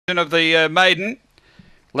of the maiden.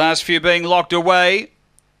 Last few being locked away.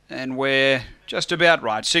 And we're just about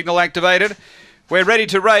right. Signal activated. We're ready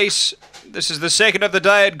to race. This is the second of the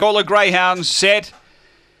day at Gawler Greyhounds. Set.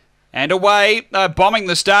 And away, bombing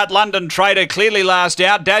the start, London Trader clearly last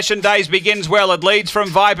out. Dash and Days begins well. It leads from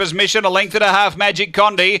Viper's Mission, a length and a half, Magic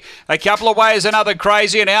Condi. A couple of ways, another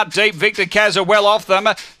Crazy, and out deep, Victor Kazza well off them.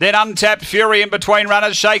 Then Untapped Fury in between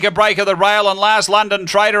runners. Shaker Breaker the rail, and last London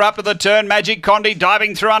Trader up to the turn. Magic Condi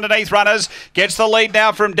diving through underneath runners. Gets the lead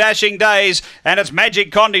now from Dashing Days, and it's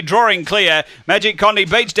Magic Condi drawing clear. Magic Condi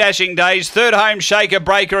beats Dashing Days. Third home, Shaker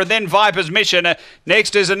Breaker, and then Viper's Mission.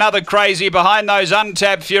 Next is another Crazy. Behind those,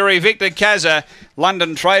 Untapped Fury, Victor Kazza.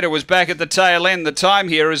 London Trader was back at the tail end. The time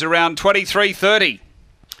here is around 23:30.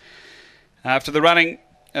 After the running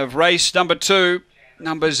of race number 2,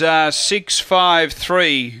 numbers are 6, 5,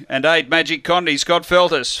 3 and 8. Magic Condi, Scott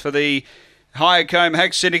Feltus for the Hyacombe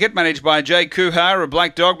Hack Syndicate, managed by Jay Kuhar, a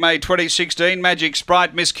black dog, May 2016. Magic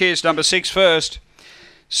Sprite, Miss Kiss, number 6 first.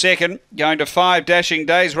 Second, going to 5, Dashing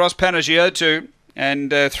Days, Ross Panagiotou,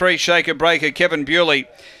 and 3, Shaker Breaker, Kevin Bewley.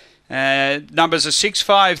 Numbers are 6,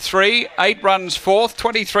 5, 3, 8 runs fourth,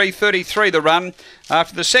 23:33 the run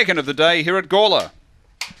after the second of the day here at Gawler.